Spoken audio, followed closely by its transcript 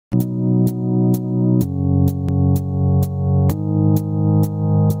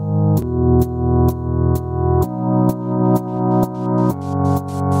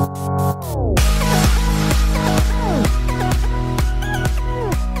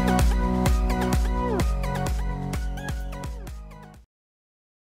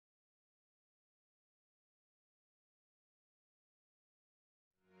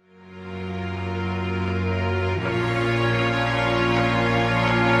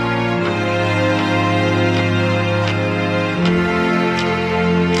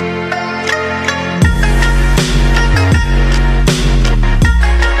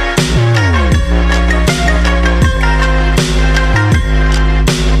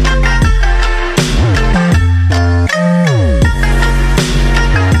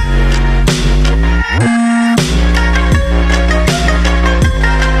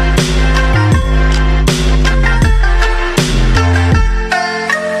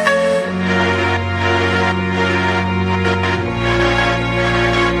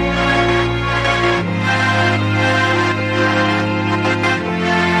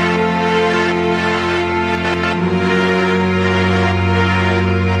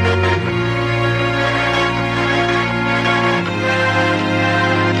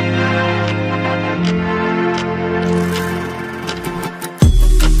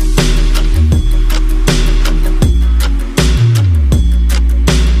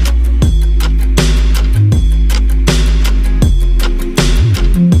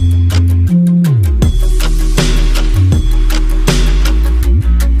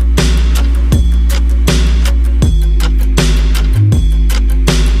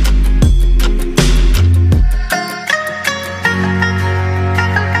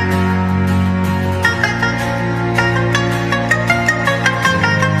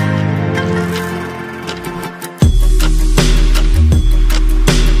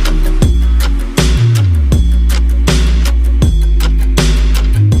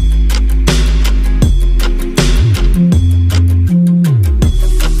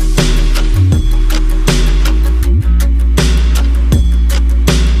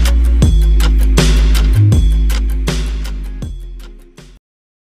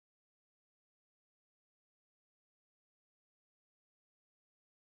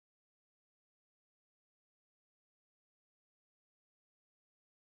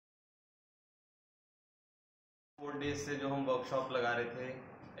4 days से जो हम वर्कशॉप लगा रहे थे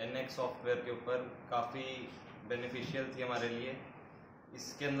NX सॉफ्टवेयर के ऊपर, काफ़ी बेनिफिशियल थी हमारे लिए।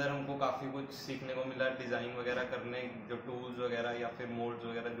 इसके अंदर हमको काफ़ी कुछ सीखने को मिला, डिज़ाइन वगैरह करने, जो टूल्स वगैरह या फिर मोड्स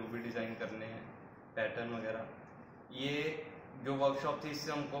वगैरह जो भी डिज़ाइन करने हैं, पैटर्न वगैरह। ये जो वर्कशॉप थी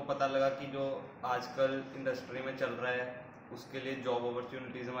इससे हमको पता लगा कि जो आजकल इंडस्ट्री में चल रहा है उसके लिए जॉब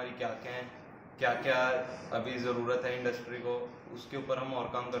अपॉर्चुनिटीज़ हमारी क्या क्या हैं, क्या क्या अभी ज़रूरत है इंडस्ट्री को, उसके ऊपर हम और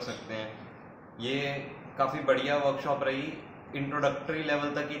काम कर सकते हैं। ये काफ़ी बढ़िया वर्कशॉप रही, इंट्रोडक्टरी लेवल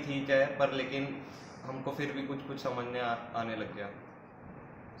तक ही ठीक है, पर लेकिन हमको फिर भी कुछ समझ में आने लग गया।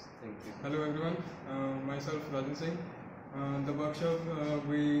 Thank you. Hello everyone, myself Rajan Singh. The workshop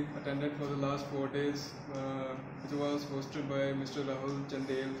we attended for the last 4 days, which was hosted by Mr. Rahul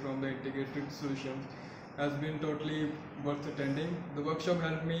Chandel from the Integrated Solutions, has been totally worth attending. The workshop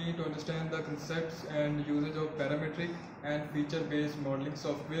helped me to understand the concepts and usage of parametric and feature-based modeling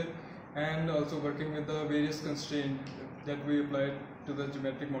software, and also working with the various constraints that we applied to the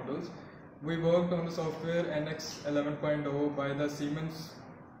geometric models. We worked on the software NX 11.0 by the Siemens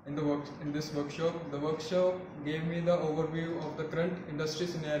in this workshop. The workshop gave me the overview of the current industry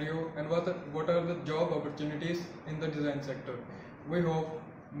scenario and what are the job opportunities in the design sector. We hope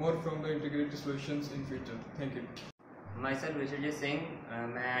more from the integrated solutions in future. Thank you. Myself Vishwajeet Singh,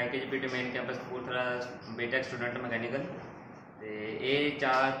 मैं ITGPT main campus Kapurthala BTech student mechanical. ਤੇ ਇਹ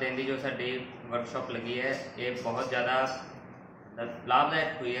 4 ਦਿਨ ਦੀ ਜੋ ਸਾਡੀ workshop ਲੱਗੀ ਹੈ, ਇਹ ਬਹੁਤ ਜ਼ਿਆਦਾ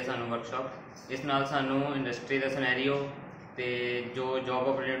ਲਾਭਦਾਇਕ ਹੋਈ ਹੈ ਸਾਨੂੰ ਵਰਕਸ਼ਾਪ। ਇਸ ਨਾਲ ਸਾਨੂੰ ਇੰਡਸਟਰੀ ਦਾ ਸਿਨੈਰੀਓ ਤੇ ਜੋ ਜੌਬ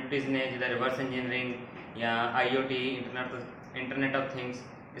ਓਪਰਚੁਨਿਟੀਜ਼ ਨੇ, ਜਿੱਦਾਂ ਰਿਵਰਸ ਇੰਜੀਨੀਅਰਿੰਗ ਜਾਂ IoT ਇੰਟਰਨੈਟ ਆਫ ਥਿੰਗਸ,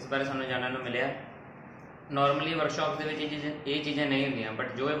 ਇਸ ਬਾਰੇ ਸਾਨੂੰ ਜਾਣਨ ਨੂੰ ਮਿਲਿਆ। ਨੋਰਮਲੀ ਵਰਕਸ਼ਾਪ ਦੇ ਵਿੱਚ ਇਹ ਚੀਜ਼ਾਂ ਨਹੀਂ ਹੁੰਦੀਆਂ,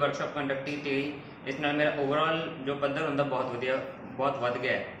 ਬਟ ਜੋ ਇਹ ਵਰਕਸ਼ਾਪ ਕੰਡਕਟ ਕੀਤੀ ਗਈ, ਇਸ ਨਾਲ ਮੇਰਾ ਓਵਰਆਲ ਜੋ ਪੱਧਰ ਹੁੰਦਾ ਬਹੁਤ ਵੱਧ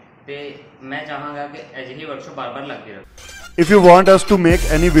ਗਿਆ ਹੈ, ਤੇ ਮੈਂ ਚਾਹਾਂਗਾ ਕਿ ਅਜਿਹੀ ਵਰਕਸ਼ਾਪ ਬਾਰ-ਬਾਰ ਲੱਗਦੀ ਰਹੇ। If you want us to make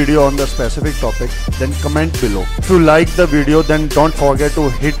any video on the specific topic, then comment below. If you like the video, then don't forget to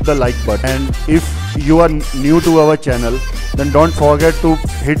hit the like button. And if you are new to our channel, then don't forget to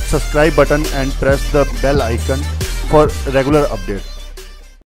hit subscribe button and press the bell icon for regular updates.